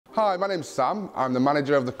Hi, my name's Sam. I'm the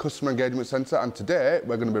manager of the Customer Engagement Centre, and today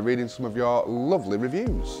we're going to be reading some of your lovely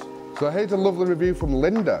reviews. So here's a lovely review from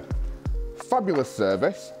Linda. Fabulous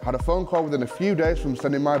service. Had a phone call within a few days from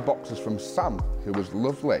sending my boxes from Sam, who was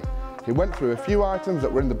lovely. He went through a few items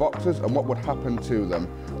that were in the boxes and what would happen to them.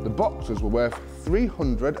 The boxes were worth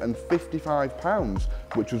 £355,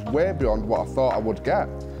 which was way beyond what I thought I would get.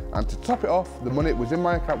 And to top it off, the money was in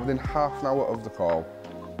my account within half an hour of the call.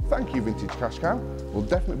 Thank you, Vintage Cash Cow. We'll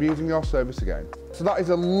definitely be using your service again. So that is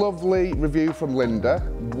a lovely review from Linda.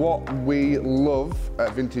 What we love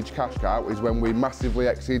at Vintage Cash Cow is when we massively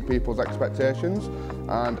exceed people's expectations.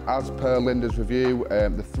 And as per Linda's review,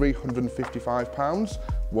 the £355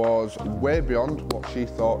 was way beyond what she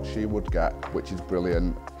thought she would get, which is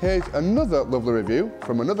brilliant. Here's another lovely review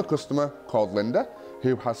from another customer called Linda,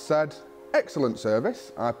 who has said, excellent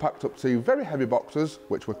service. I packed up 2 very heavy boxes,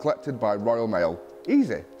 which were collected by Royal Mail.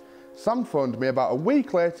 Easy. Sam phoned me about a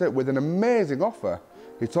week later with an amazing offer.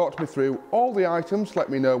 He talked me through all the items, let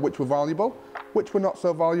me know which were valuable, which were not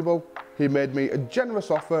so valuable. He made me a generous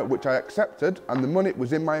offer, which I accepted, and the money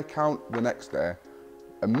was in my account the next day.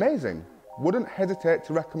 Amazing. Wouldn't hesitate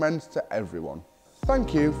to recommend to everyone.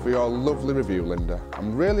 Thank you for your lovely review, Linda.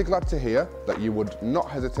 I'm really glad to hear that you would not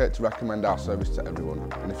hesitate to recommend our service to everyone.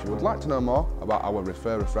 And if you would like to know more about our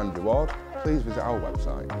Refer a Friend reward, please visit our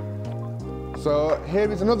website. So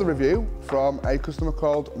here is another review from a customer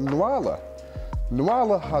called Noala.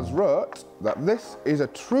 Noala has wrote that this is a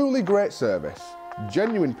truly great service.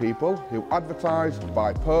 Genuine people who advertise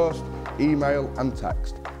by post, email and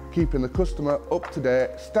text, keeping the customer up to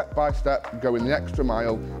date, step by step, going the extra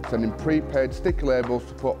mile, sending prepaid sticky labels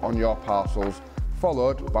to put on your parcels,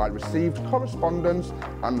 followed by received correspondence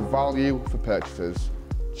and value for purchases.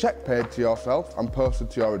 Check paid to yourself and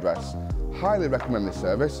posted to your address. Highly recommend this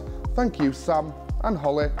service. Thank you, Sam and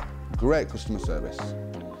Holly. Great customer service.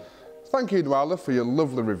 Thank you, Noala, for your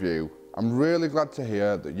lovely review. I'm really glad to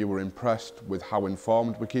hear that you were impressed with how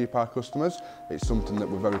informed we keep our customers. It's something that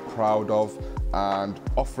we're very proud of, and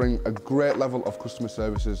offering a great level of customer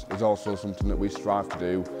services is also something that we strive to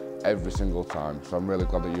do every single time. So I'm really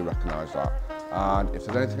glad that you recognise that. And if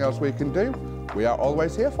there's anything else we can do, we are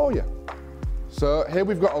always here for you. So here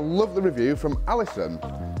we've got a lovely review from Alison.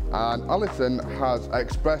 And Alison has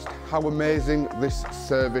expressed how amazing this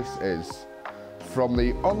service is. From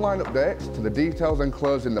the online updates to the details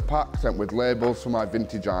enclosed in the pack sent with labels for my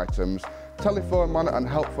vintage items, telephone manner and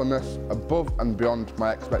helpfulness above and beyond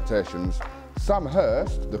my expectations. Sam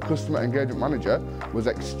Hurst, the Customer Engagement Manager, was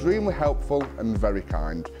extremely helpful and very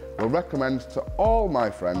kind. Will recommend to all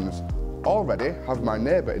my friends. Already have my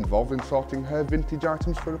neighbour involved in sorting her vintage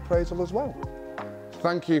items for appraisal as well.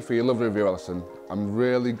 Thank you for your lovely review, Alison. I'm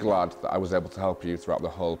really glad that I was able to help you throughout the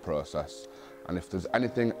whole process. And if there's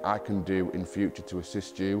anything I can do in future to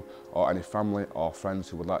assist you or any family or friends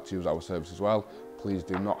who would like to use our service as well, please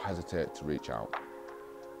do not hesitate to reach out.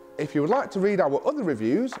 If you would like to read our other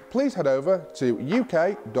reviews, please head over to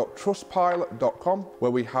uk.trustpilot.com,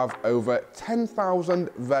 where we have over 10,000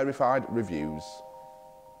 verified reviews.